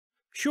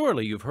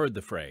Surely you've heard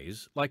the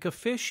phrase, like a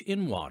fish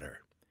in water.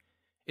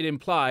 It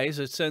implies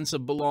a sense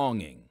of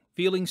belonging,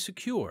 feeling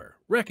secure,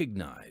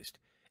 recognized,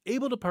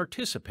 able to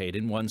participate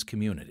in one's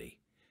community.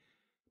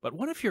 But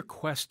what if your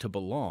quest to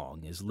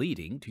belong is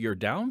leading to your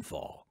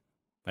downfall?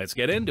 Let's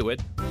get into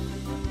it.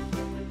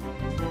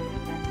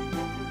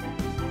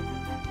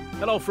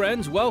 Hello,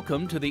 friends.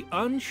 Welcome to the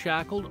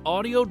Unshackled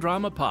audio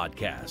drama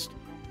podcast,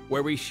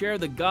 where we share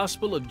the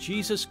gospel of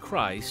Jesus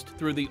Christ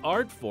through the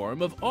art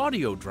form of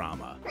audio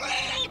drama.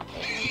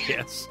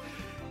 Yes,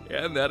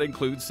 and that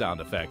includes sound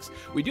effects.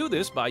 We do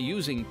this by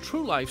using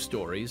true life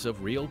stories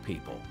of real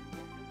people.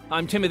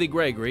 I'm Timothy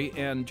Gregory,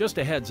 and just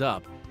a heads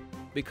up,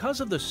 because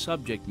of the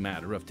subject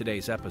matter of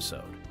today's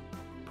episode,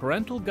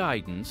 parental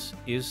guidance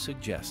is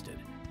suggested.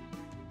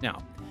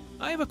 Now,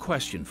 I have a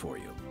question for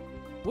you.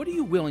 What are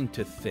you willing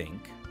to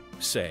think,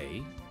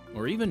 say,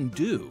 or even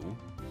do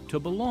to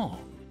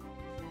belong?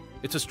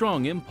 It's a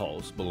strong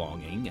impulse,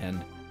 belonging,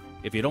 and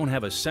if you don't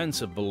have a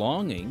sense of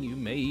belonging, you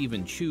may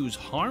even choose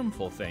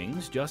harmful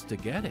things just to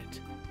get it,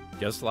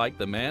 just like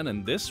the man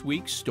in this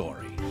week's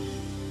story.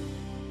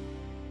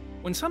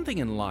 When something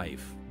in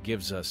life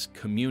gives us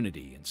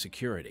community and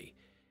security,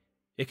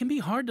 it can be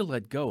hard to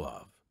let go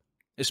of,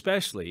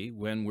 especially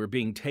when we're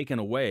being taken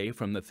away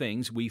from the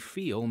things we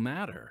feel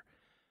matter.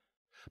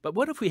 But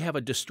what if we have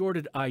a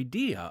distorted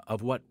idea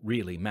of what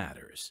really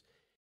matters?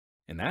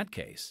 In that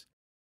case,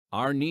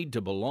 our need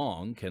to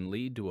belong can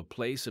lead to a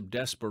place of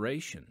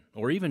desperation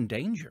or even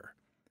danger.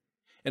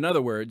 In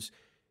other words,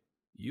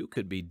 you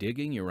could be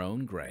digging your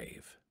own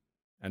grave.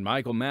 And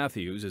Michael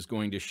Matthews is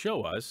going to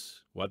show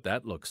us what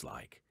that looks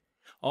like.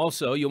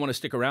 Also, you'll want to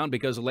stick around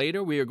because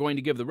later we are going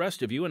to give the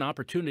rest of you an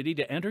opportunity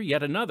to enter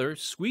yet another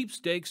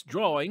sweepstakes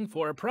drawing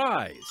for a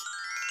prize.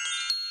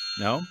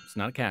 No, it's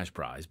not a cash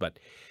prize, but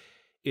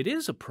it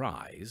is a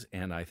prize,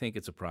 and I think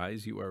it's a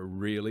prize you are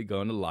really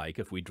going to like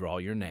if we draw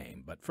your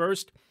name. But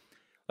first,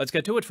 let's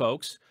get to it,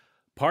 folks.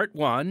 Part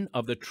 1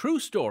 of the true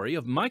story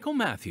of Michael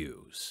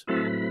Matthews.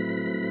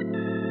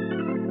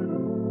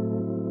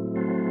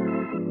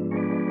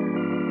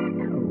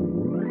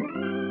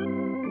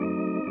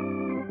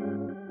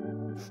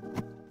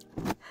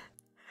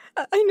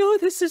 I know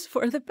this is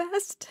for the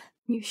best.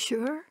 You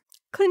sure?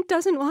 Clint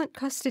doesn't want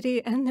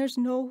custody, and there's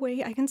no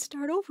way I can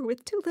start over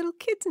with 2 little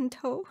kids in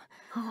tow.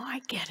 Oh, I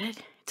get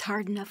it. It's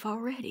hard enough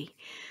already.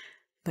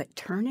 But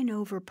turning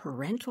over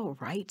parental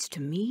rights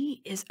to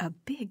me is a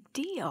big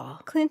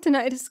deal. Clint and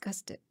I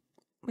discussed it.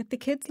 With the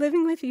kids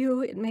living with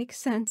you, it makes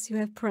sense. You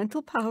have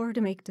parental power to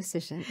make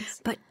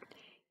decisions. But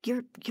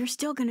you're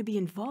still going to be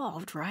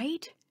involved,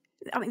 right?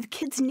 I mean, the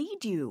kids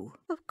need you.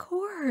 Of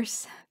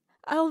course.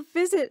 I'll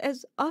visit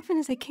as often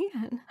as I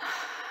can.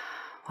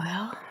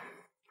 Well,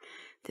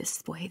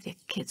 this way the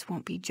kids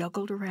won't be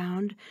juggled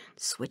around,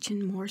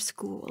 switching more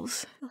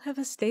schools. They'll have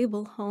a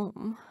stable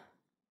home.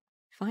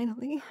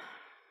 Finally.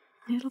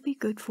 It'll be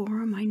good for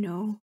them, I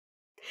know.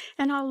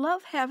 And I'll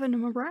love having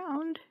them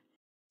around.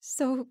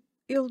 So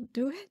you'll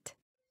do it?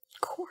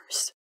 Of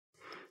course.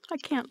 I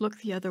can't look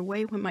the other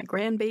way when my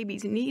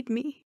grandbabies need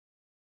me.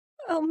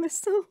 I'll miss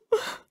them.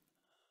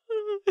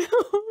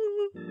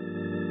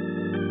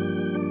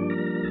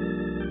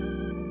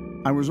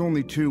 I was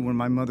only 2 when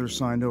my mother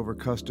signed over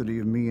custody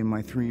of me and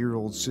my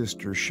 3-year-old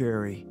sister,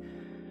 Sherry.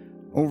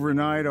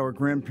 Overnight, our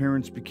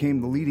grandparents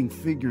became the leading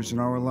figures in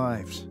our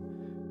lives.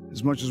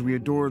 As much as we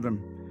adored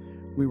them,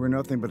 we were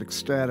nothing but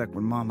ecstatic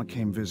when Mama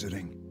came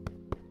visiting.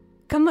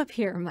 Come up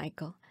here,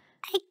 Michael.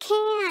 I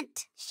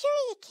can't. Sure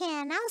you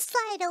can. I'll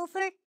slide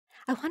over.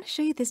 I want to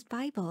show you this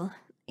Bible.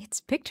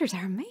 Its pictures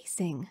are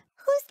amazing.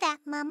 Who's that,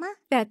 Mama?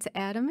 That's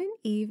Adam and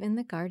Eve in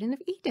the Garden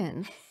of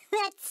Eden.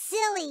 That's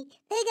silly.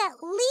 They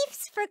got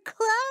leaves for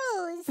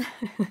clothes.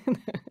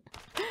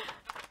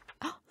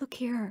 Oh, look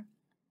here.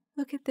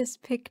 Look at this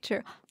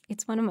picture.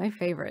 It's one of my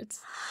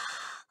favorites.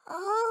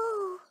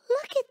 Oh,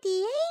 look at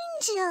the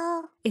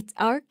angel. It's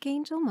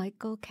Archangel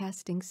Michael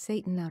casting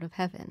Satan out of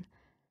heaven.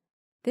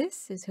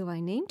 This is who I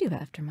named you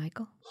after,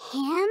 Michael.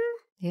 Him?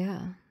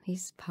 Yeah,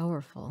 he's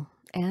powerful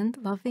and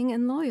loving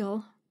and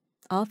loyal.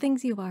 All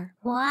things you are.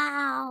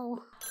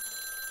 Wow.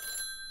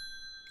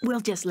 We'll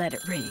just let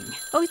it ring.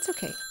 Oh, it's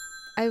okay.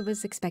 I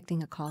was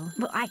expecting a call.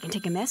 Well, I can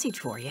take a message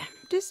for you.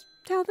 Just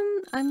tell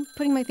them I'm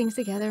putting my things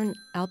together and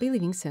I'll be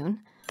leaving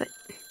soon. But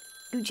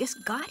you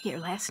just got here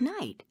last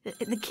night.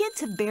 The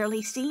kids have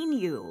barely seen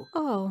you.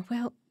 Oh,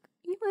 well,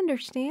 you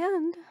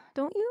understand,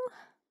 don't you?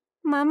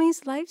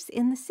 Mommy's life's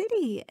in the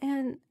city,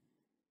 and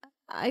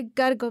I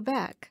gotta go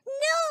back.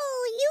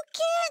 No, you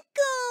can't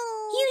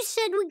go. You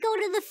said we go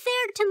to the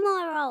fair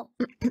tomorrow.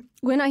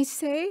 When I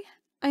say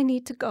I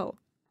need to go,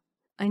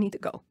 I need to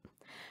go.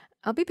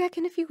 I'll be back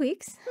in a few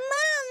weeks.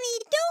 Mommy,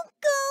 don't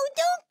go,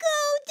 don't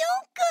go,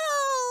 don't go.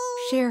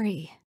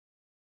 Sherry.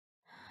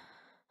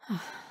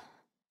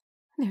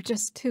 They're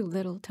just too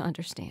little to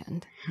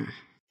understand.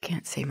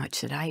 Can't say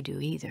much that I do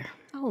either.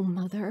 Oh,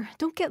 Mother,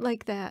 don't get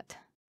like that.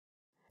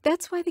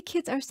 That's why the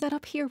kids are set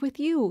up here with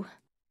you.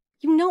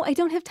 You know I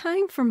don't have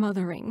time for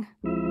mothering.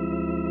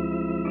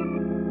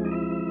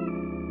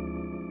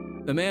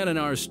 The man in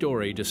our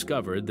story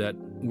discovered that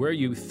where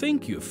you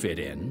think you fit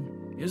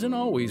in isn't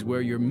always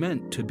where you're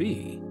meant to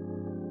be.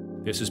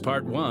 This is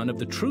part one of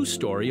the true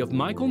story of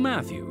Michael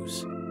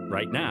Matthews,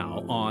 right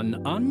now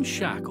on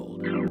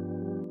Unshackled.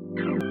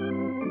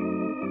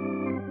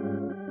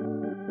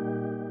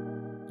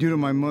 Due to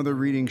my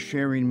mother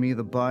sharing me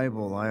the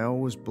Bible, I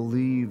always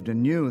believed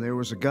and knew there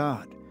was a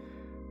God.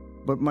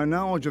 But my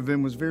knowledge of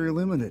him was very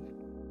limited.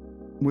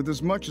 With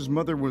as much as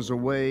Mother was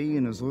away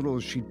and as little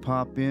as she'd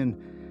pop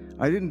in,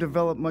 I didn't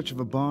develop much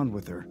of a bond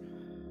with her.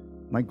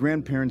 My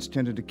grandparents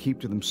tended to keep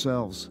to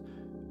themselves,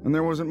 and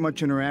there wasn't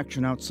much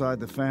interaction outside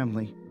the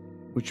family,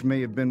 which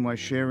may have been why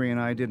Sherry and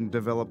I didn't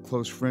develop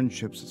close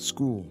friendships at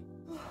school.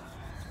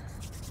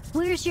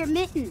 Where's your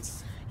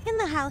mittens? In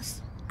the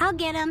house. I'll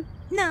get them.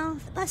 No,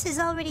 the bus is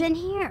already... Then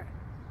here.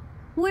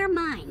 Wear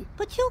mine.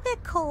 But you'll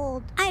get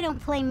cold. I don't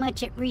play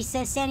much at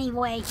recess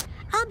anyway.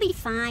 I'll be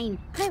fine.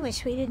 I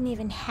wish we didn't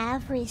even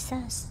have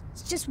recess.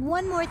 It's just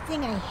one more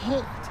thing I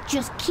hate.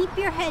 Just keep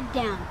your head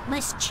down.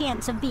 Less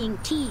chance of being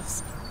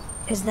teased.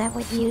 Is that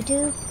what you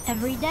do?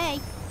 Every day.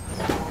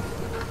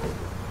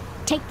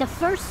 Take the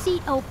first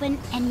seat open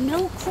and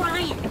no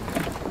crying.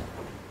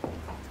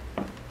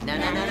 Na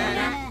na na na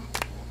na.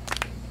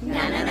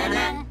 Na na na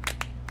na.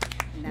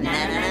 Na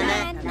na na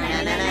na.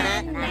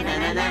 Na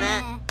na na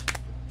na.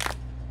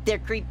 They're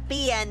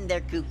creepy and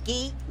they're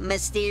kooky,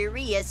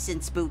 mysterious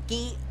and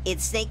spooky.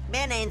 It's Snake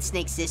Man and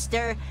Snake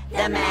Sister,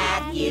 the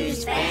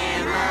Matthews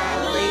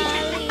family.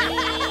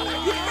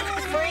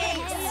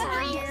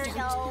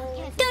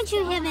 Don't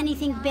you have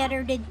anything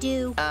better to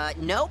do?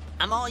 Nope.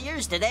 I'm all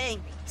yours today.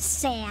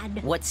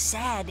 Sad. What's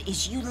sad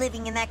is you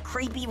living in that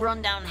creepy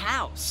rundown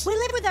house. We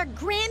live with our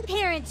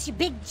grandparents, you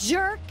big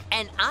jerk.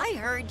 And I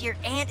heard your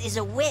aunt is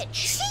a witch.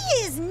 She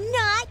is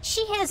not.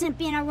 She hasn't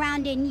been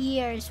around in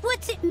years.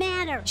 What's it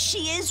matter?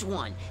 She is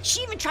one.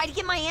 She even tried to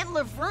get my Aunt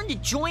Laverne to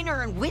join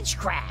her in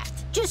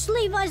witchcraft. Just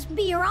leave us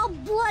be or I'll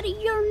bloody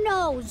your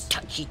nose.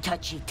 Touchy,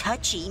 touchy,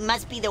 touchy.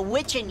 Must be the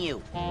witch in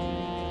you.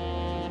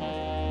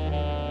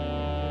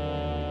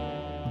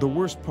 The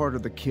worst part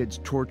of the kids'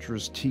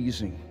 torturous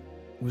teasing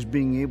was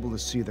being able to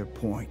see their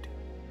point.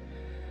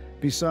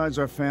 Besides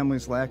our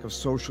family's lack of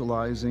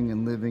socializing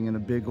and living in a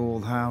big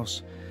old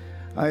house,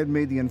 I had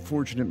made the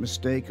unfortunate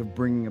mistake of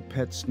bringing a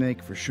pet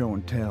snake for show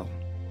and tell.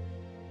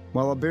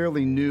 While I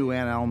barely knew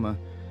Aunt Alma,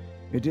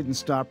 it didn't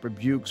stop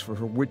rebukes for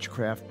her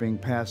witchcraft being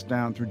passed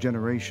down through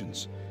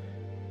generations.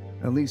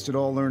 At least it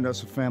all earned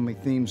us a family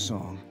theme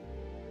song.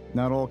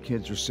 Not all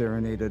kids are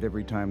serenaded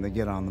every time they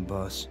get on the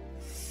bus.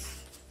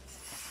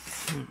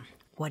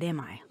 What am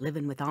I,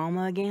 living with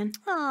Alma again?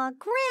 Aw,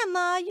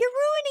 Grandma, you're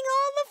ruining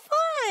all the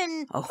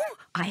fun. Oh,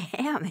 I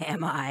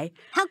am I?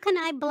 How can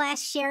I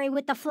blast Sherry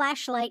with the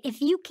flashlight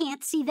if you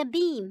can't see the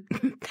beam?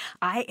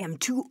 I am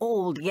too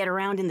old to get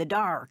around in the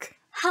dark.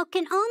 How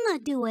can Alma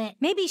do it?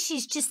 Maybe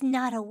she's just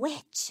not a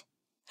witch.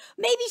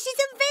 Maybe she's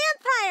a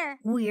vampire.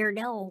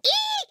 Weirdo.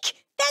 Eek!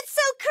 That's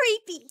so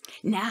creepy.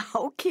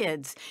 Now,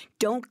 kids,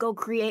 don't go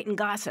creating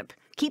gossip.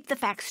 Keep the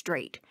facts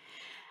straight.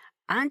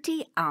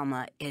 Auntie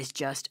Alma is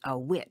just a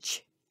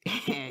witch.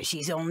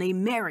 She's only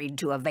married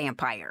to a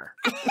vampire.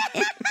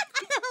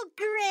 Oh,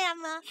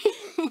 Grandma.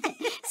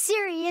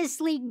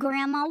 Seriously,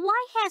 Grandma,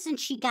 why hasn't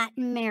she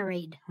gotten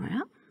married?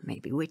 Well,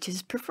 maybe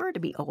witches prefer to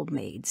be old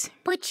maids.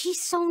 But she's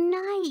so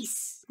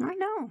nice. I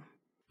know.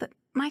 But,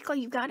 Michael,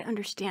 you've got to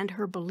understand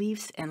her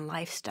beliefs and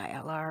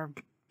lifestyle are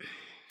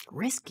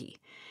risky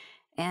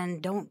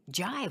and don't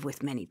jive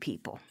with many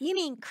people. You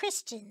mean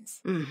Christians?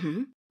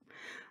 Mm-hmm.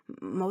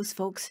 Most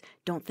folks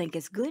don't think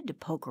it's good to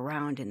poke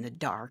around in the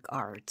dark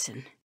arts,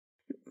 and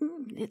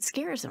it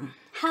scares them.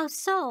 How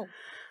so?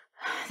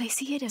 They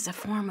see it as a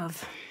form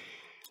of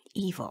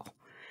evil,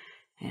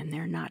 and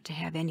they're not to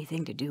have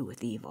anything to do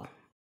with evil.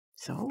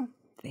 So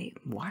they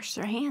wash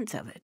their hands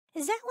of it.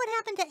 Is that what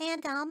happened to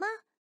Aunt Alma?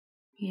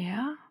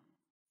 Yeah.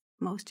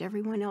 Most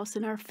everyone else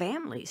in our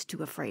family's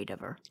too afraid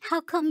of her.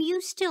 How come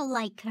you still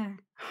like her?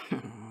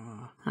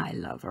 I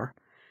love her.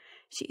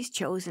 She's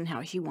chosen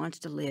how she wants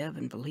to live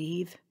and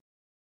believe,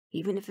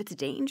 even if it's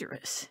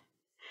dangerous.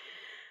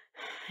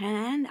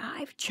 And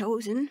I've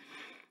chosen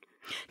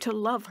to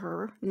love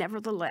her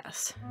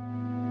nevertheless.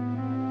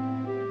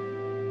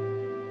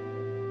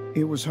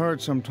 It was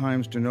hard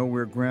sometimes to know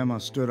where Grandma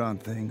stood on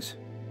things.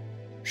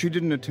 She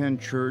didn't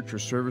attend church or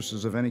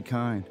services of any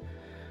kind.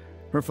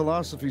 Her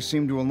philosophy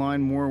seemed to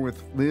align more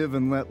with live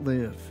and let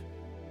live.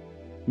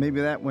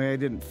 Maybe that way I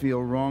didn't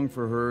feel wrong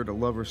for her to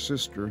love her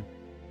sister,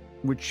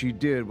 which she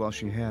did while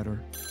she had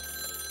her.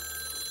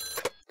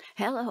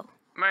 Hello.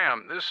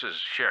 Ma'am, this is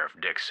Sheriff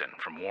Dixon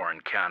from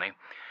Warren County.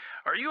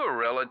 Are you a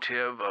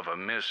relative of a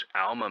Miss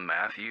Alma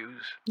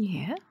Matthews?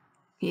 Yeah?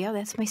 Yeah,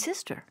 that's my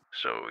sister.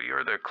 So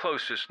you're the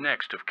closest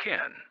next of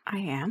kin. I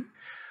am.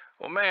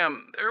 Well,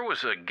 ma'am, there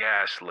was a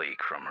gas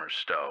leak from her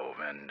stove,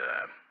 and,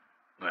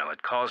 well,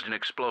 it caused an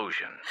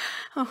explosion.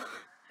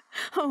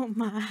 Oh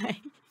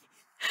my.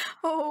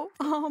 Oh,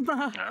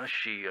 Alma.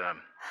 She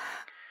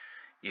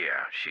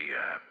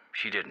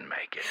didn't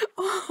make it.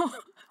 Oh,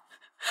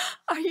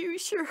 Are you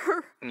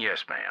sure?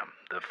 Yes, ma'am.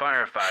 The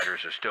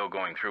firefighters are still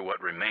going through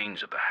what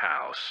remains of the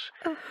house.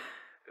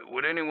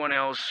 Would anyone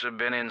else have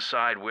been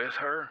inside with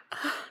her?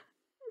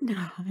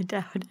 No, I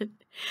doubt it.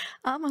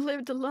 Alma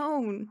lived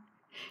alone.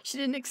 She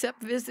didn't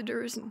accept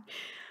visitors, and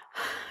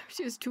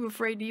she was too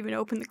afraid to even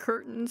open the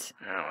curtains.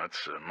 Oh,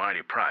 that's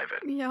mighty private.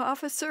 Yeah,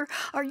 officer,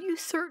 are you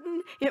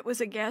certain it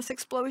was a gas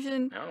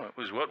explosion? No, it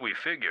was what we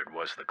figured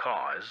was the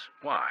cause.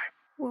 Why?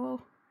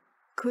 Well,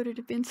 could it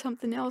have been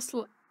something else,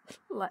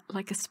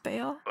 like a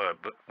spell?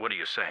 But what are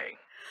you saying?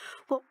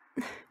 Well,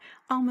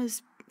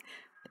 Alma's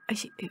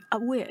a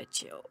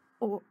witch,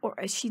 or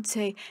as she'd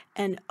say,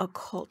 an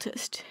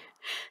occultist.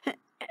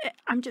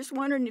 I'm just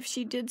wondering if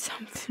she did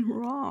something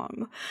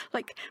wrong,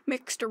 like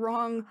mixed a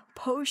wrong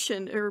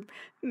potion or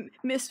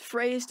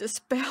misphrased a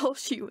spell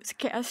she was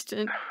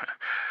casting.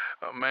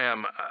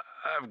 Ma'am,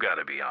 I've got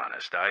to be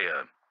honest.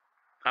 I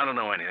don't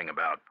know anything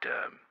about,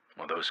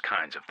 those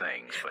kinds of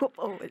things.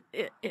 But...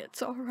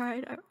 It's all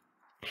right. I'm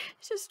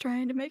just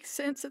trying to make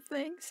sense of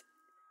things.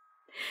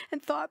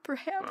 And thought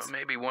perhaps...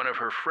 maybe one of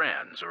her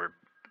friends or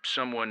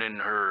someone in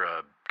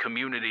her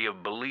community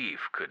of belief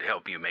could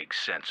help you make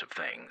sense of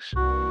things.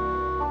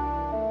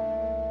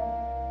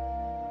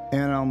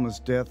 Aunt Alma's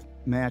death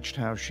matched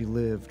how she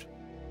lived.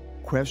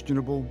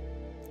 Questionable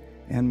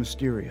and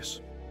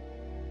mysterious.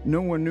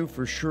 No one knew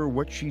for sure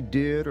what she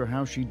did or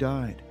how she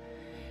died.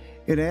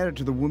 It added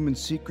to the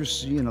woman's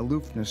secrecy and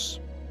aloofness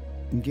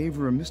and gave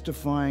her a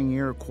mystifying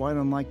air quite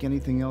unlike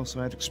anything else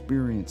I'd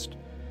experienced.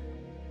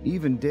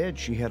 Even dead,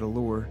 she had a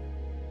lure,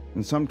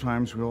 and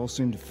sometimes we all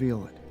seemed to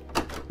feel it.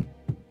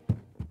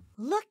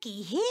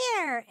 Looky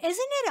here.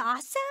 Isn't it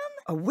awesome?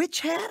 A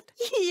witch hat?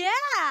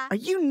 Yeah. Are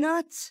you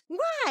nuts?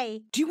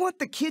 Why? Do you want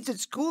the kids at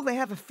school to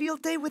have a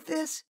field day with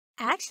this?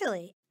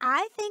 Actually,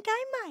 I think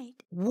I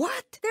might.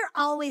 What? They're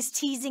always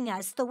teasing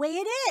us the way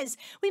it is.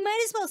 We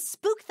might as well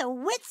spook the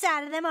wits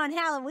out of them on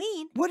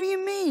Halloween. What do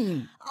you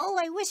mean? Oh,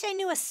 I wish I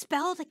knew a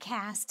spell to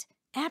cast.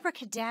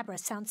 Abracadabra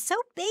sounds so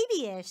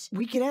babyish.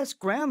 We could ask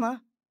Grandma.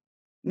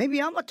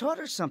 Maybe Alma taught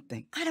her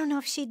something. I don't know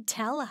if she'd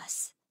tell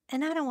us.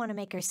 And I don't want to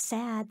make her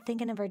sad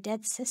thinking of her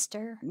dead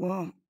sister.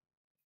 Well,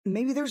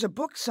 maybe there's a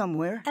book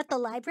somewhere. At the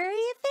library,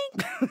 you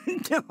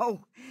think?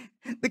 No.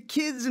 The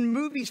kids in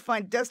movies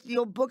find dusty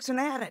old books in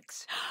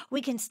attics.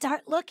 We can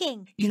start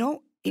looking. You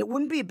know, it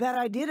wouldn't be a bad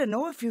idea to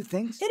know a few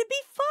things. It'd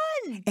be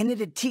fun. And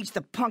it'd teach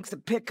the punks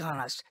that pick on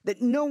us that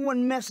no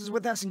one messes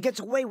with us and gets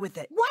away with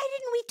it. Why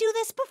didn't we do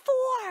this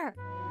before?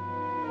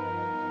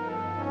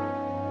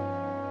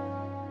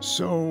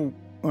 So,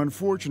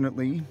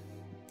 unfortunately,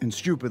 and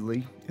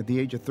stupidly, at the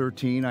age of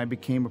 13, I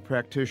became a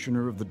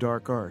practitioner of the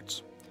dark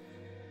arts.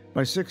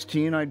 By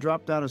 16, I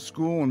dropped out of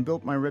school and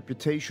built my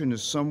reputation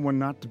as someone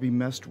not to be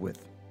messed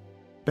with.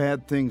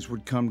 Bad things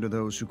would come to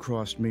those who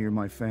crossed me or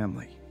my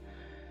family.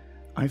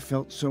 I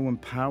felt so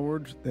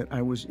empowered that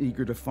I was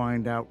eager to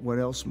find out what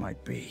else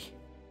might be.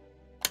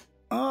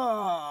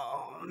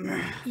 Oh,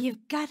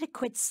 You've got to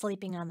quit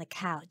sleeping on the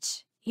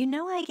couch. You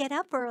know I get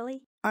up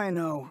early. I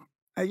know.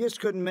 I just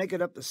couldn't make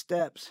it up the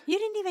steps. You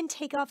didn't even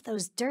take off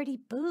those dirty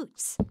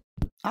boots.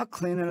 I'll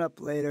clean it up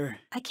later.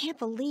 I can't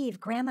believe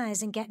Grandma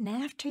isn't getting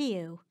after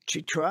you.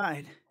 She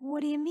tried.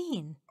 What do you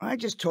mean? I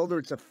just told her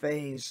it's a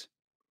phase.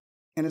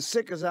 And as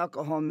sick as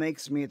alcohol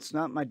makes me, it's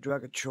not my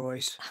drug of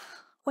choice.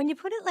 When you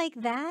put it like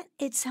that,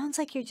 it sounds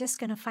like you're just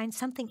going to find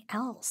something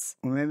else.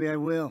 Well, maybe I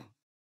will.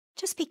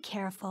 Just be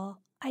careful.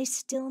 I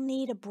still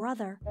need a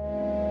brother.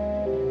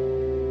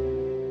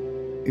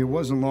 It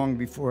wasn't long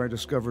before I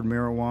discovered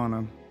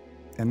marijuana,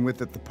 and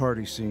with it the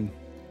party scene.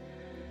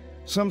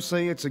 Some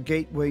say it's a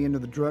gateway into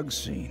the drug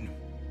scene.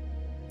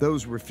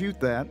 Those who refute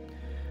that,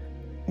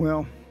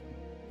 well,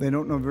 they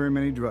don't know very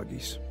many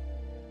druggies.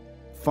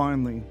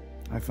 Finally,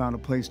 I found a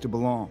place to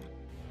belong.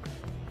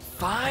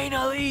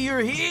 Finally,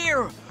 you're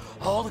here!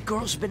 All the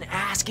girls have been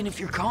asking if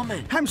you're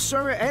coming. I'm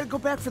sorry, I had to go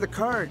back for the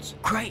cards.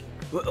 Great.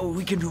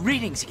 We can do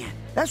readings again.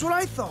 That's what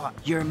I thought.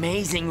 You're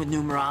amazing with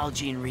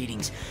numerology and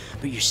readings,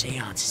 but your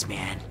seances,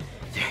 man,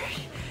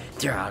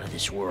 they're out of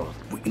this world.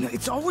 You know,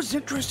 it's always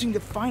interesting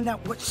to find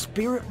out what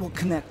spirit we'll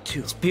connect to.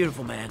 It's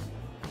beautiful, man.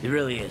 It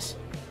really is.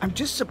 I'm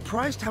just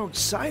surprised how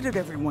excited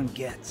everyone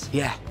gets.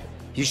 Yeah,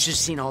 you should have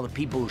seen all the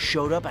people who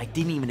showed up I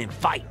didn't even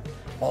invite.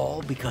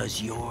 All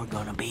because you're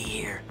gonna be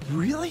here.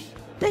 Really?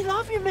 They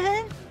love you,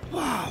 man.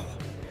 Wow.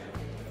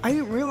 I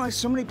didn't realize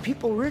so many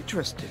people were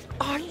interested.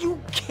 Are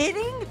you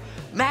kidding?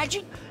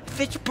 Magic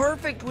fits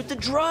perfect with the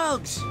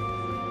drugs.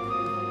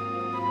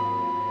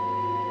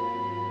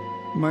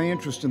 My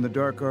interest in the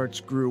dark arts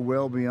grew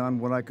well beyond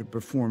what I could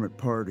perform at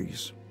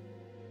parties.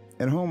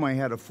 At home, I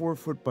had a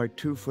 4-foot by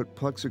 2-foot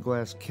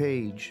plexiglass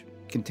cage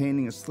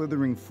containing a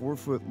slithering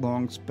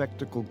 4-foot-long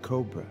spectacled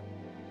cobra.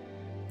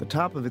 The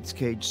top of its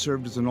cage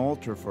served as an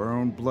altar for our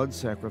own blood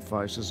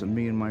sacrifices of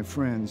me and my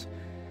friends.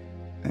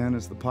 And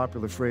as the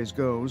popular phrase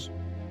goes,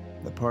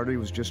 the party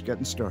was just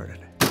getting started.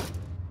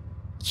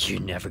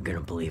 You're never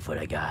gonna believe what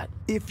I got.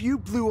 If you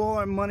blew all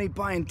our money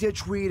buying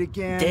ditchweed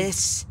again...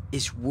 This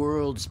is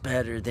worlds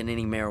better than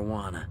any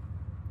marijuana.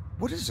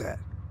 What is that?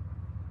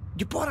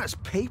 You bought us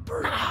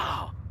paper?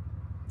 No!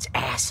 It's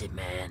acid,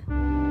 man.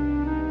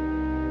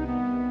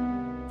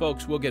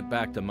 Folks, we'll get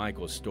back to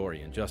Michael's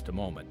story in just a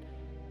moment.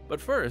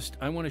 But first,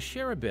 I want to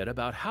share a bit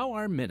about how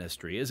our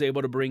ministry is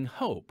able to bring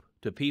hope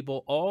to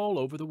people all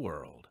over the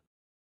world.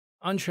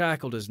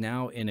 Unshackled is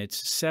now in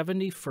its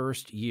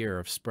 71st year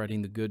of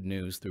spreading the good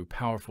news through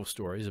powerful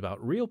stories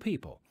about real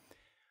people.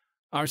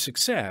 Our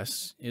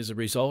success is a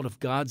result of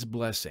God's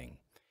blessing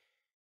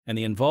and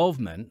the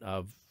involvement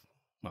of,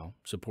 well,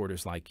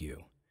 supporters like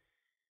you.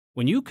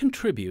 When you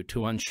contribute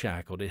to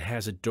Unshackled, it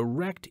has a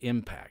direct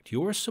impact.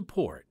 Your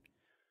support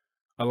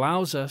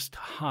allows us to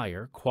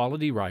hire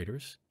quality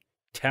writers,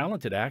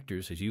 talented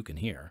actors, as you can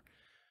hear,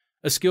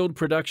 a skilled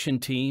production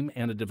team,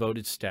 and a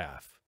devoted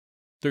staff.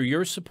 Through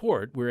your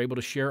support, we're able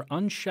to share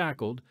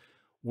Unshackled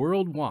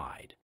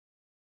worldwide.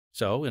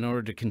 So, in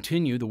order to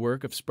continue the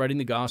work of spreading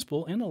the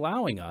gospel and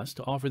allowing us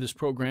to offer this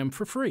program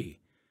for free,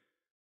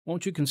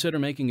 won't you consider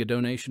making a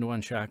donation to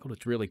Unshackled?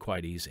 It's really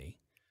quite easy.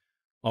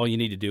 All you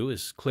need to do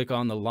is click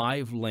on the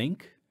live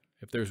link,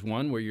 if there's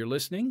one where you're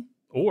listening,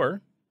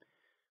 or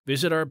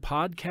visit our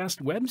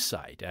podcast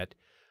website at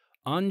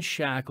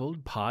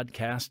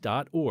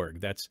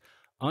unshackledpodcast.org. That's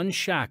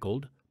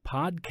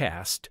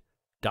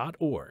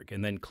unshackledpodcast.org,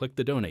 and then click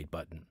the donate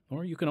button.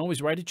 Or you can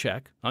always write a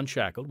check,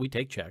 Unshackled. We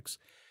take checks.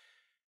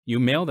 You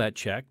mail that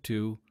check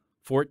to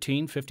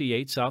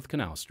 1458 South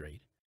Canal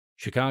Street,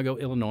 Chicago,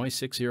 Illinois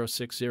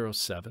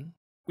 60607.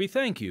 We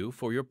thank you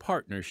for your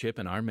partnership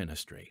in our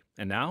ministry.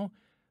 And now,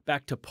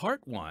 back to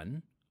part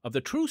one of the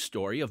true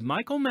story of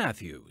Michael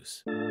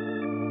Matthews.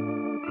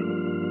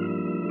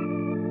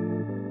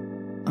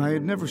 I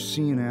had never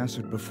seen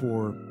acid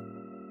before,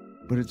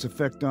 but its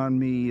effect on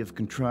me of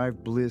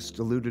contrived bliss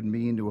deluded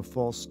me into a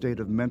false state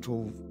of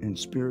mental and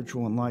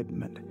spiritual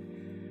enlightenment.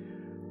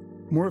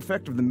 More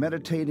effective than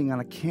meditating on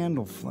a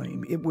candle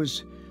flame, it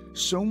was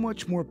so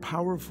much more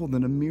powerful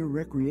than a mere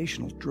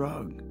recreational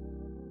drug.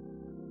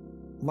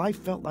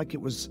 Life felt like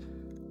it was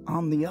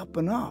on the up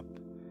and up.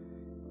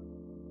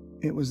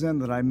 It was then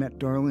that I met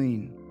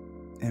Darlene,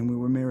 and we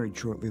were married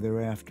shortly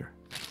thereafter.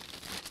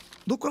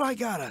 Look what I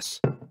got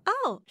us!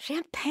 Oh,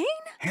 champagne?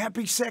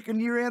 Happy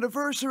second-year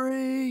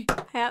anniversary!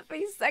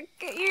 Happy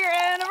second-year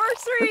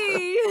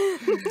anniversary!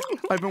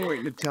 I've been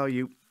waiting to tell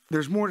you.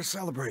 There's more to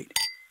celebrate.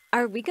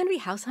 Are we going to be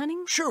house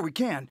hunting? Sure, we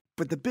can.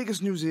 But the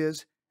biggest news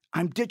is,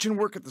 I'm ditching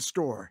work at the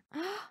store.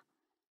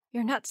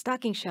 You're not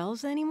stocking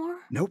shelves anymore?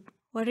 Nope.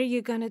 What are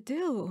you going to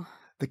do?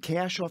 The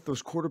cash off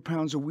those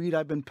quarter-pounds of weed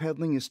I've been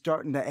peddling is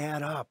starting to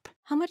add up.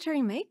 How much are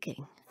you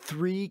making?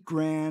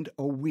 $3,000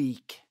 a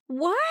week.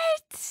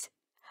 What?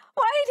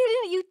 Why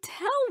didn't you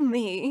tell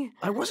me?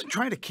 I wasn't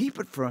trying to keep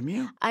it from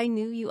you. I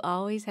knew you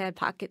always had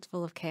pockets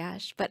full of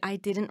cash, but I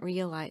didn't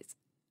realize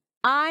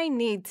I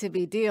need to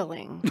be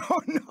dealing.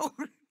 No.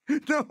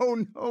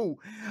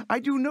 I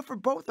do enough for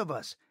both of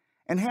us.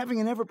 And having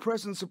an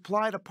ever-present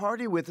supply to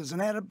party with is an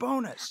added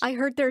bonus. I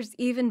heard there's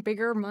even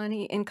bigger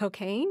money in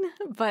cocaine,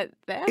 but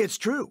that's... It's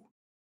true.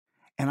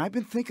 And I've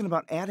been thinking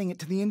about adding it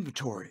to the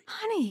inventory.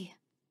 Honey,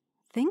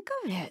 think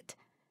of it.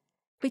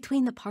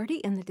 Between the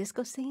party and the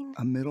disco scene...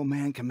 A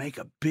middleman can make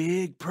a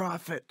big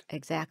profit.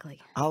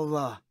 Exactly.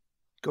 I'll,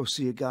 go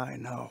see a guy I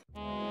know.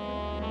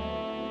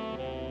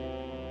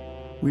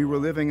 We were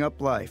living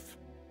up life.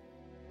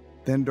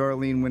 Then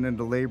Darlene went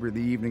into labor the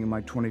evening of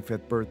my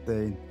 25th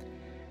birthday,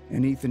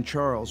 and Ethan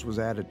Charles was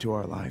added to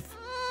our life.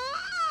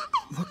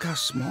 Look how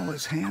small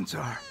his hands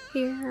are.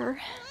 Here,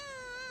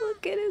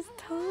 look at his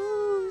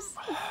toes.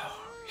 Oh,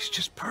 he's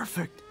just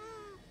perfect.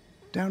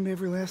 Down to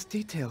every last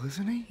detail,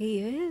 isn't he?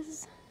 He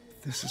is.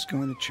 This is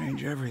going to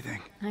change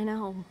everything. I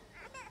know.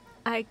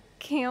 I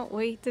can't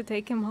wait to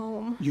take him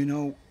home. You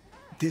know,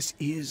 this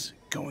is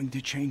going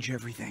to change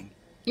everything.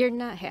 You're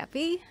not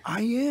happy?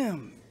 I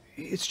am.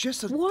 It's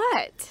just a...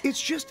 What?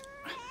 It's just...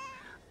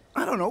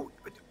 I don't know.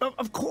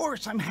 Of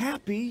course, I'm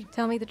happy.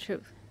 Tell me the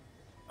truth.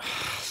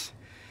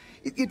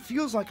 It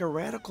feels like a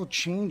radical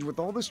change with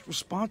all this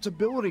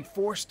responsibility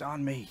forced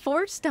on me.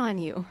 Forced on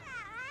you?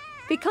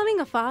 Becoming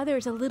a father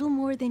is a little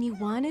more than you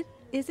wanted,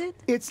 is it?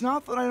 It's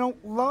not that I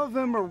don't love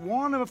him or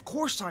want him. Of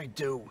course I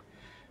do.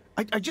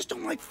 I just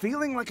don't like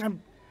feeling like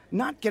I'm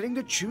not getting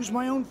to choose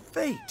my own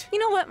fate. You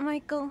know what,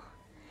 Michael?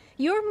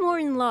 You're more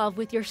in love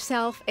with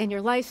yourself and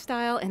your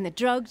lifestyle and the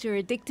drugs you're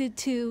addicted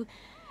to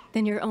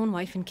than your own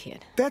wife and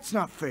kid. That's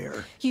not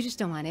fair. You just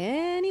don't want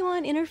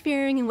anyone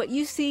interfering in what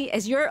you see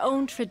as your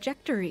own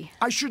trajectory.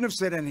 I shouldn't have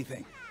said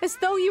anything. As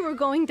though you were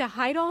going to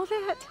hide all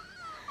that.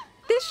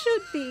 This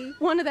should be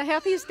one of the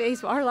happiest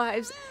days of our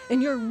lives,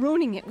 and you're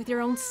ruining it with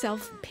your own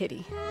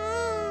self-pity.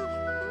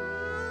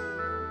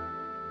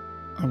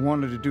 I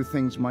wanted to do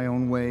things my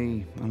own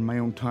way, on my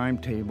own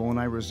timetable, and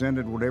I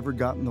resented whatever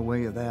got in the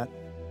way of that.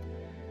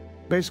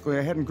 Basically,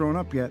 I hadn't grown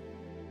up yet.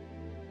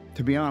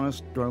 To be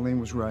honest, Darlene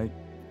was right.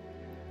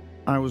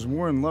 I was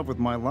more in love with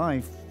my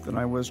life than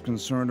I was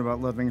concerned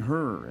about loving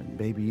her and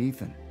baby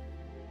Ethan.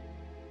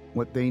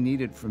 What they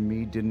needed from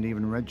me didn't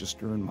even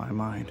register in my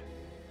mind.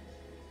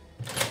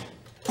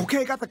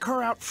 Okay, I got the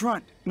car out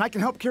front, and I can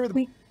help carry the...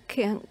 We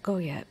can't go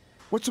yet.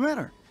 What's the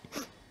matter?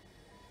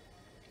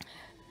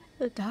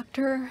 The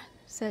doctor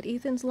said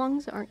Ethan's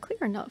lungs aren't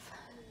clear enough.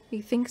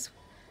 He thinks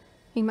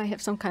he might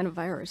have some kind of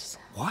virus.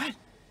 What?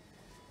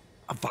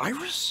 A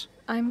virus?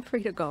 I'm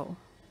free to go,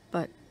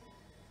 but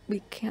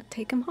we can't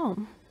take him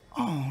home.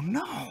 Oh,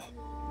 no.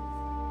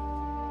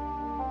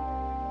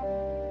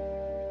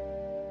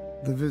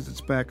 The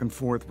visits back and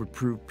forth would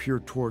prove pure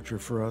torture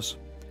for us.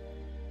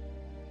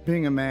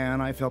 Being a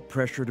man, I felt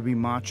pressure to be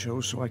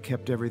macho, so I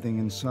kept everything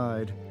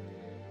inside.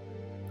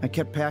 I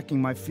kept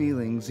packing my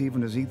feelings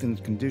even as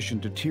Ethan's condition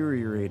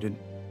deteriorated,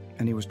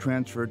 and he was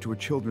transferred to a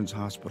children's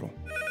hospital.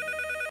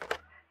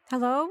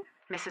 Hello?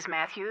 Mrs.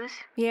 Matthews?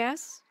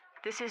 Yes?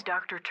 This is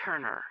Dr.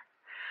 Turner.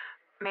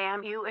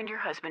 Ma'am, you and your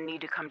husband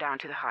need to come down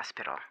to the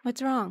hospital.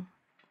 What's wrong?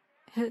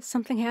 Has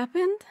something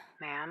happened?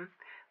 Ma'am,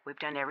 we've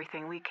done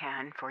everything we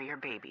can for your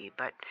baby,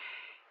 but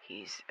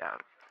he's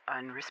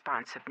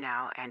unresponsive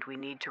now, and we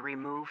need to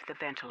remove the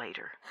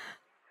ventilator.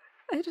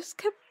 I just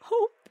kept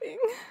hoping.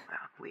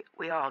 Well,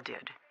 we all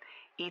did.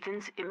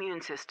 Ethan's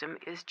immune system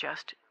is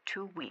just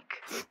too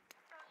weak.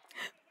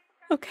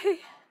 Okay.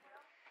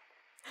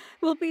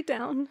 We'll be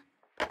down.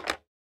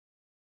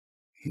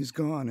 He's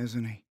gone,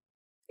 isn't he?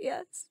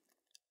 Yes.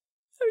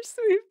 Our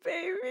sweet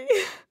baby.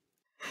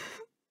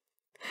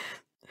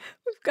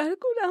 We've got to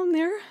go down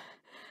there.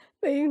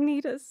 They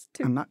need us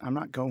to... I'm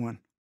not going.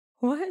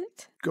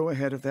 What? Go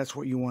ahead if that's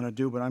what you want to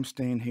do, but I'm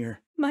staying here.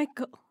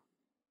 Michael,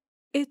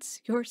 it's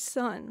your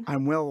son.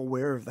 I'm well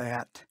aware of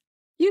that.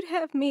 You'd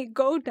have me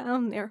go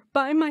down there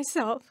by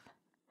myself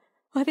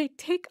while they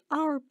take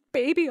our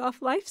baby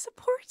off life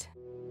support?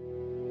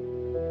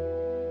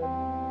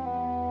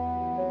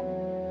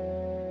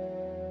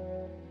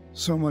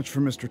 So much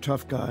for Mr.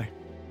 Tough Guy.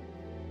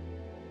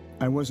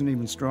 I wasn't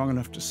even strong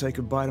enough to say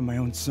goodbye to my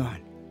own son.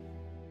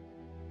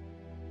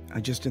 I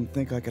just didn't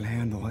think I could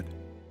handle it.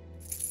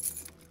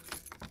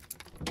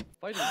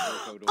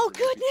 Oh,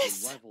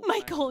 goodness!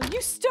 Michael,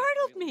 you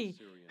startled me!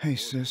 Hey,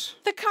 sis.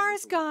 The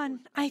car's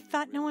gone. I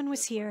thought no one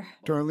was here.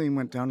 Darlene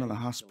went down to the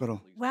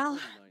hospital. Well,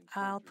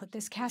 I'll put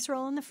this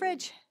casserole in the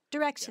fridge.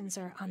 Directions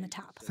are on the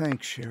top.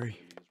 Thanks, Sherry.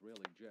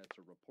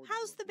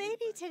 How's the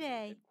baby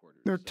today?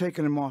 They're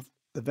taking him off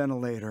the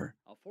ventilator.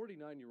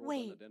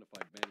 Wait.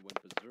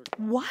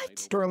 What?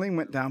 Darlene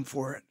went down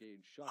for it.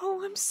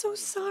 Oh, I'm so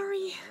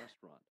sorry.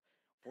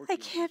 I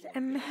can't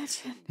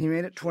imagine. He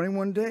made it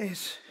 21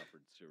 days.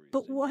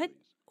 But what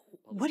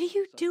are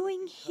you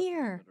doing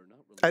here?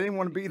 I didn't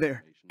want to be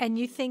there. And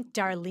you think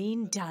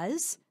Darlene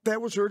does?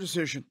 That was her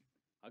decision.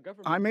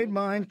 I made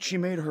mine, she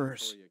made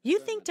hers. You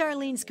think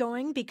Darlene's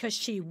going because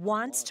she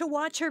wants to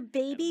watch her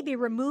baby be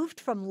removed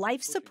from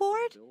life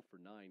support?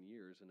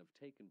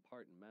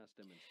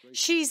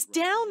 She's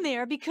down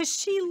there because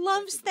she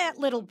loves that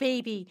little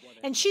baby,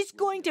 and she's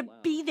going to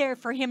be there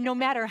for him no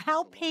matter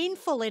how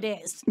painful it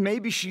is.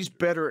 Maybe she's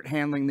better at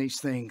handling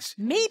these things.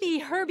 Maybe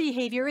her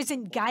behavior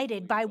isn't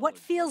guided by what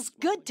feels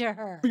good to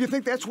her. You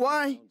think that's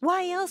why?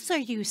 Why else are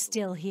you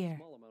still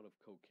here?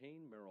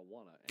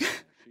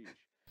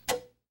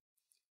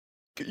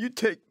 Can you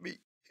take me?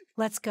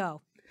 Let's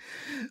go.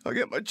 I'll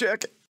get my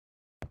jacket.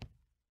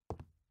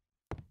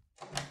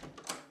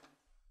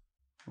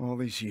 All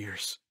these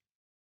years.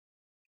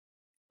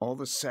 All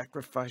the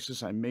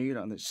sacrifices I made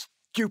on this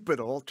stupid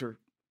altar.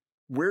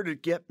 Where'd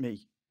it get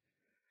me?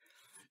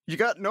 You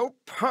got no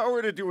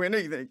power to do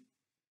anything.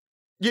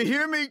 You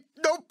hear me?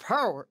 No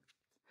power.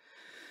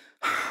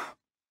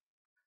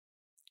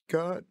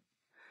 God,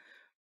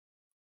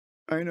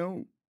 I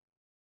know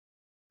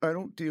I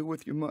don't deal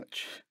with you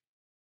much,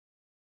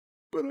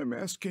 but I'm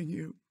asking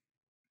you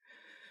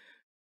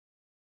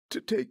to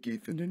take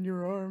Ethan in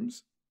your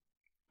arms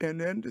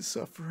and end his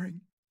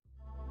suffering.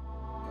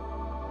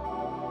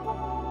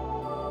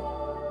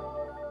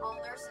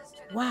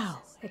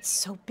 Wow, it's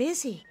so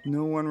busy.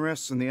 No one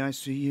rests in the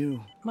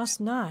ICU.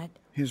 Must not.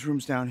 His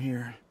room's down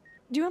here.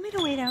 Do you want me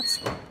to wait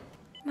outside?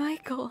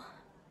 Michael,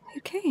 you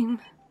came.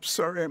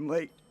 Sorry I'm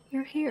late.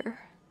 You're here.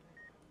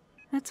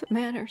 That's what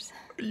matters.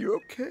 Are you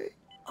okay?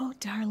 Oh,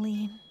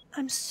 Darlene,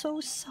 I'm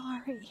so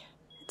sorry.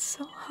 It's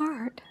so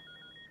hard.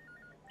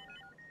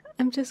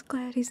 I'm just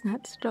glad he's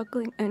not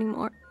struggling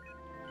anymore.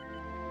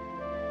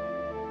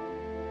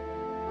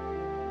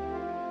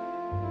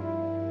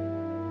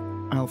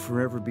 I'll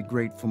forever be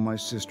grateful my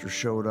sister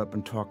showed up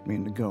and talked me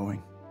into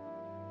going.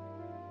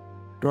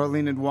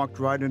 Darlene had walked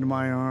right into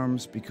my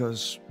arms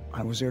because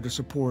I was there to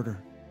support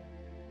her.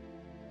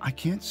 I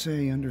can't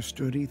say I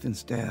understood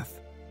Ethan's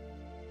death,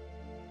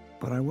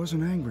 but I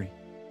wasn't angry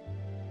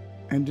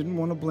and didn't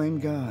want to blame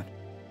God.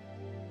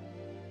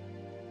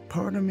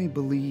 Part of me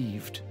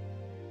believed,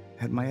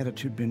 had my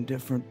attitude been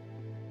different,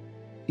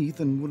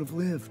 Ethan would have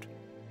lived.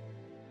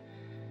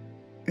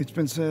 It's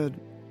been said,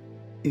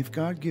 if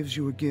God gives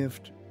you a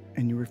gift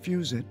and you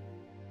refuse it,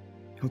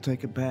 he'll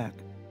take it back.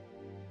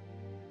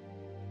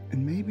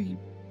 And maybe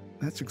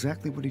that's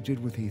exactly what he did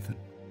with Ethan.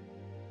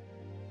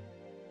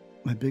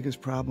 My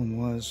biggest problem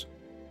was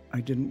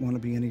I didn't want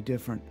to be any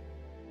different.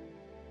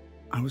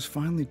 I was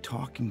finally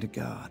talking to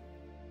God,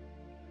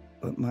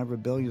 but my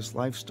rebellious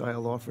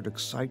lifestyle offered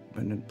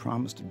excitement and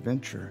promised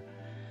adventure,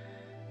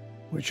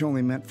 which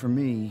only meant for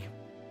me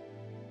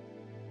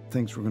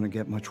things were going to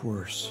get much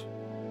worse.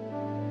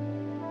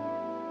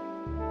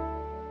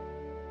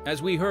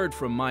 As we heard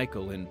from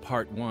Michael in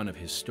part 1 of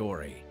his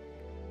story,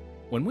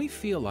 when we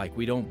feel like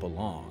we don't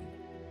belong,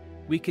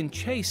 we can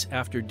chase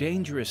after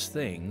dangerous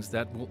things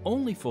that will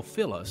only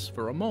fulfill us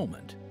for a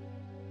moment,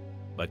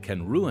 but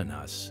can ruin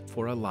us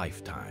for a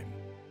lifetime.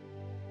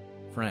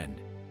 Friend,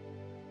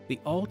 the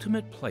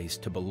ultimate place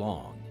to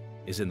belong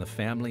is in the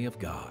family of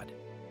God.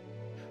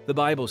 The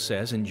Bible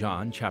says in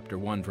John chapter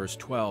 1, verse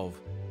 12,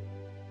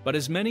 "But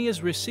as many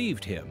as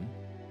received him,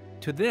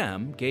 to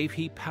them gave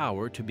he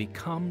power to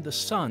become the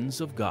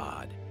sons of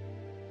God,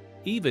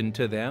 even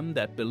to them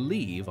that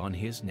believe on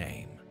his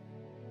name."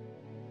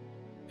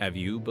 Have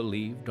you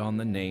believed on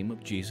the name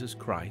of Jesus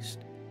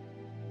Christ?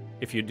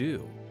 If you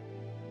do,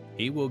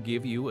 he will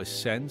give you a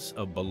sense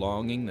of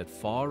belonging that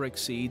far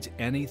exceeds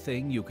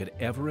anything you could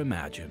ever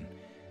imagine,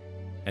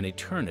 an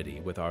eternity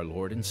with our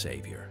Lord and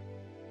Savior.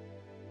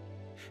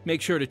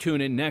 Make sure to tune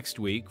in next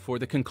week for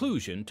the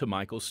conclusion to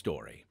Michael's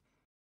story.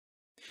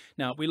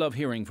 Now, we love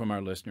hearing from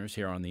our listeners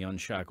here on the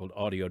Unshackled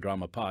Audio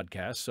Drama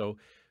Podcast, so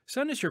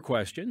send us your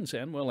questions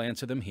and we'll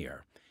answer them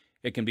here.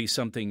 It can be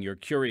something you're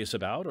curious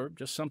about or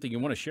just something you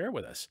want to share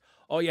with us.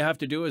 All you have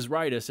to do is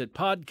write us at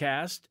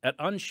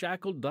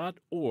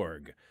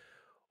podcast@unshackled.org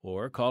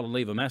or call and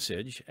leave a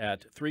message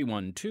at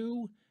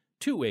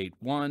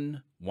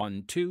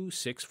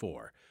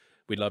 312-281-1264.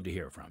 We'd love to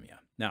hear from you.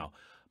 Now,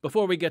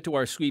 before we get to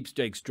our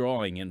sweepstakes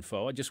drawing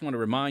info, I just want to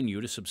remind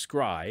you to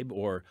subscribe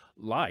or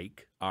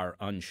like our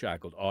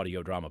Unshackled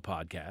Audio Drama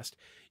Podcast.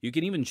 You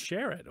can even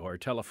share it or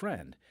tell a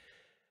friend.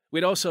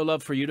 We'd also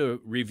love for you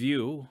to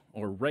review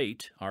or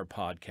rate our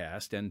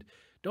podcast, and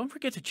don't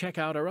forget to check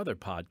out our other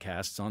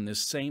podcasts on this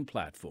same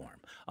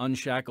platform,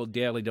 Unshackled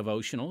Daily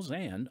Devotionals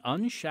and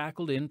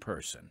Unshackled in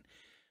Person.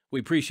 We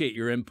appreciate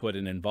your input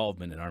and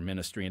involvement in our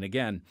ministry, and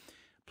again,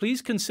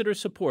 please consider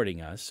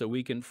supporting us so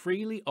we can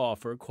freely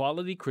offer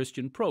quality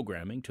Christian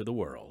programming to the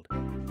world.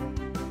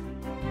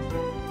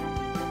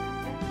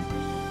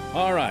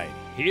 All right,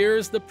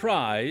 here's the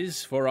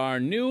prize for our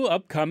new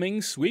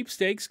upcoming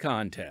sweepstakes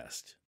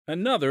contest.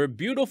 Another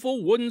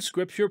beautiful wooden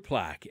scripture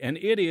plaque, and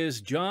it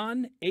is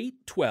John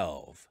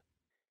 8:12.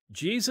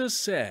 Jesus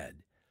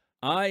said,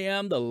 "I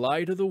am the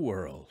light of the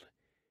world.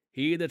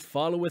 He that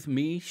followeth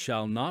me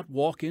shall not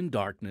walk in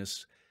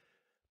darkness,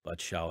 but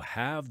shall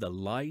have the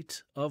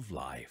light of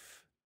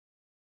life."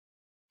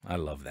 I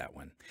love that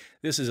one.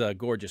 This is a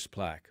gorgeous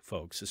plaque,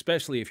 folks,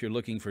 especially if you're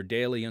looking for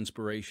daily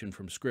inspiration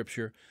from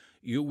Scripture.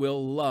 You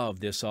will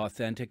love this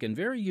authentic and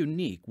very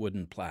unique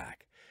wooden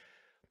plaque.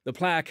 The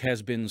plaque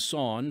has been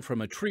sawn from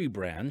a tree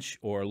branch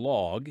or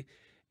log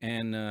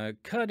and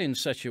cut in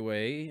such a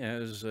way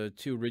as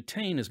to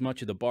retain as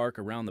much of the bark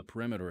around the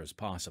perimeter as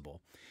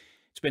possible.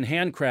 It's been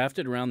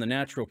handcrafted around the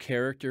natural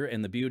character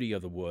and the beauty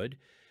of the wood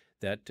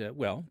that,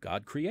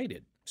 God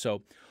created.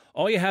 So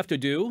all you have to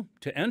do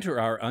to enter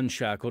our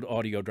Unshackled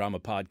Audio Drama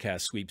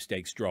Podcast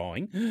sweepstakes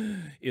drawing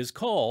is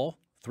call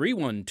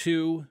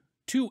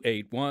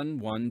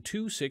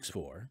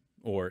 312-281-1264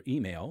 or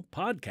email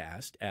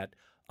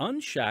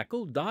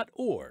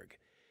podcast@unshackled.org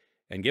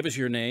and give us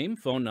your name,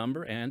 phone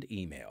number, and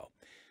email.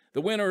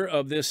 The winner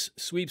of this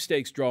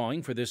sweepstakes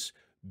drawing for this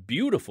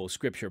beautiful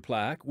scripture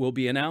plaque will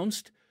be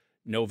announced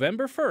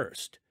November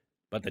 1st,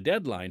 but the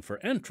deadline for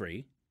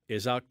entry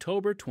is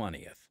October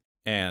 20th.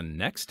 And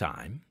next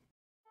time,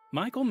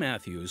 Michael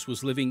Matthews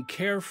was living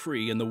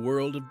carefree in the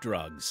world of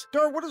drugs.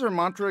 Dar, what is our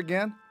mantra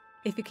again?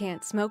 If you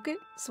can't smoke it,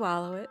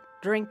 swallow it,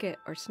 drink it,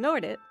 or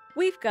snort it,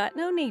 we've got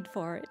no need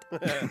for it.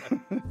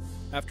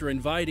 After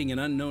inviting an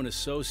unknown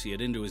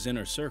associate into his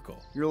inner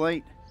circle. You're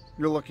late.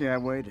 You're lucky I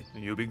waited.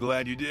 You'll be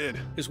glad you did.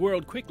 His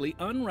world quickly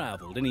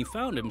unraveled and he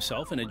found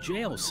himself in a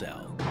jail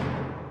cell.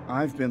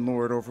 I've been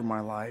lord over my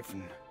life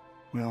and,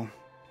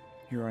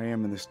 here I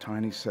am in this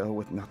tiny cell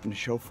with nothing to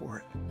show for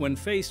it. When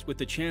faced with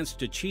the chance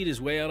to cheat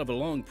his way out of a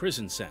long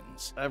prison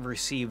sentence. I've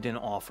received an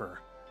offer.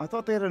 I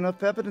thought they had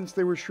enough evidence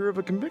they were sure of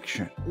a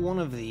conviction. One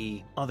of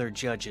the other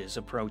judges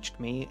approached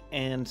me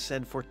and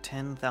said for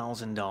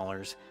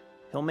 $10,000,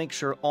 he'll make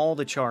sure all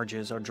the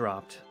charges are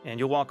dropped and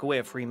you'll walk away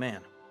a free man.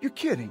 You're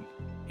kidding.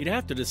 He'd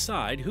have to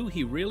decide who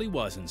he really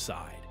was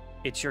inside.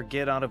 It's your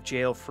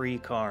get-out-of-jail-free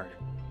card,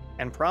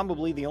 and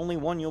probably the only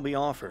one you'll be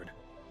offered.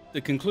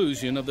 The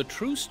conclusion of the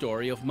true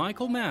story of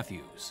Michael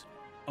Matthews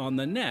on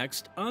the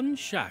next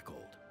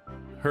Unshackled.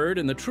 Heard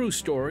in the true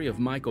story of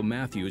Michael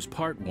Matthews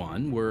Part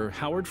 1 were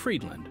Howard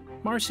Friedland,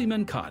 Marcy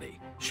Mancotti,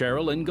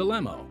 Cheryl Lynn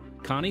Guillemot,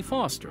 Connie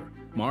Foster,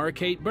 Mara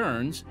Kate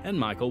Burns, and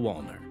Michael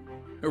Wallner.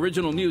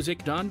 Original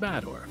music, Don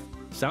Badorf.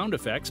 Sound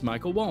effects,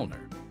 Michael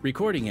Wallner.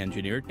 Recording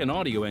engineer and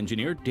audio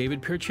engineer,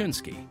 David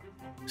Perchinsky.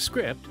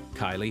 Script,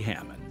 Kylie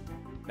Hammond.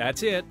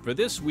 That's it for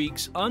this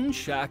week's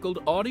Unshackled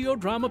Audio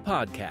Drama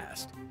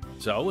Podcast.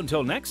 So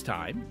until next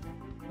time,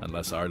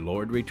 unless our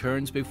Lord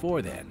returns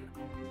before then,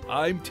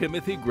 I'm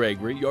Timothy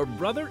Gregory, your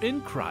brother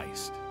in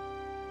Christ.